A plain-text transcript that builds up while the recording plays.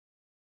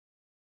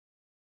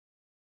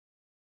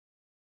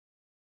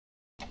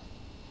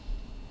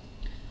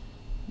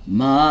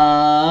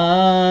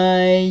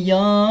My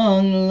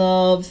young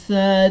love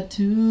said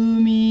to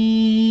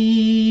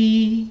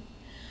me,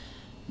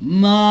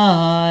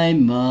 my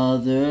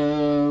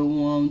mother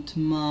won't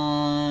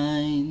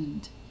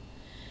mind,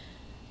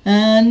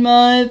 and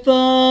my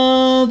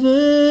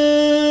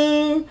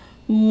father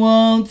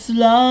won't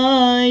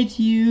slight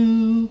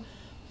you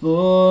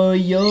for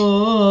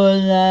your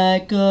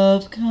lack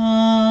of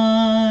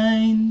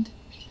kind.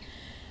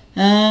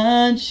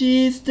 And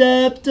she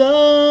stepped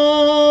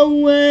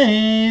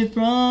away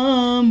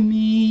from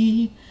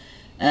me,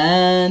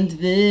 and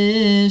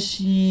this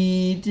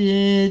she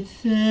did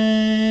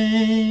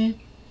say,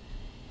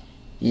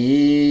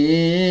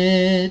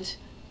 it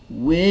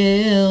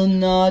will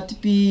not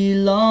be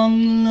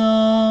long,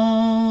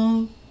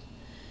 love,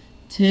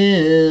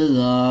 till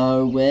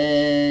our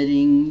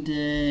wedding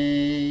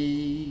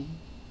day.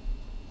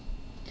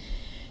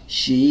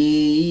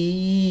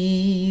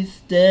 She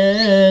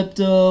stepped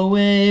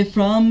away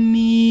from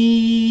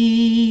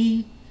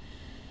me,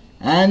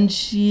 and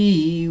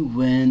she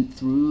went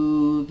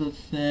through the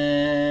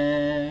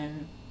fair,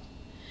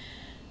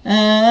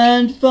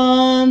 and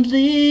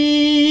fondly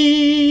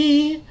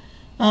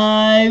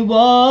I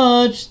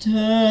watched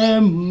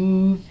her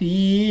move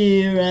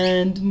here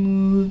and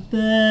move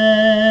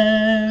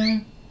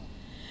there.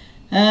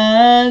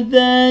 And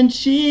then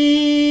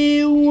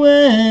she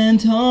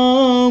went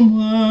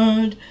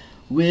homeward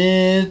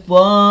with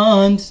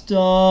one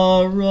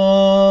star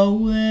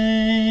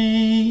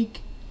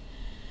awake,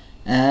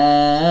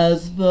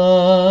 as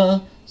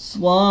the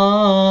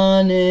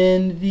swan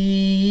in the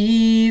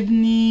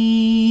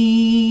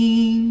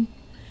evening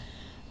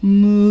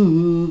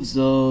moves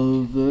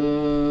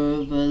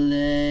over the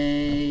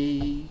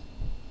lake.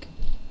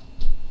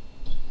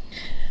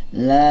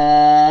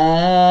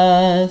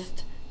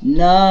 Last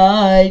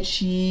night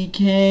she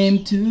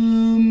came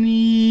to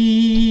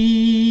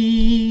me,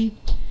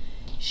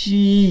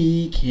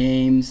 she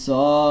came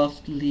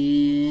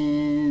softly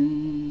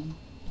in,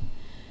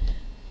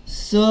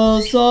 so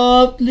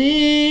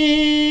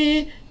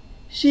softly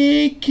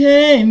she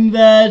came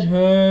that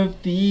her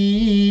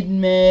feet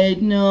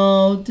made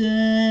no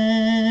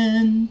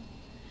din,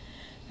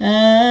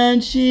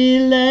 and she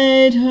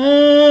laid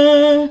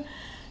her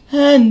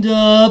hand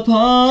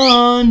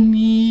upon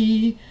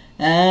me,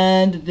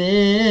 and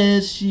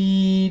this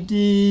she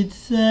did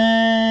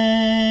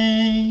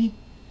say,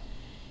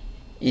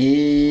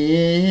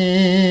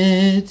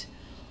 it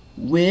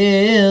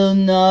will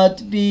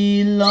not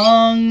be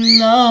long,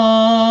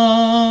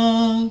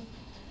 love,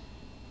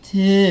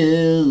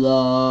 till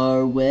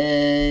our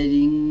wedding.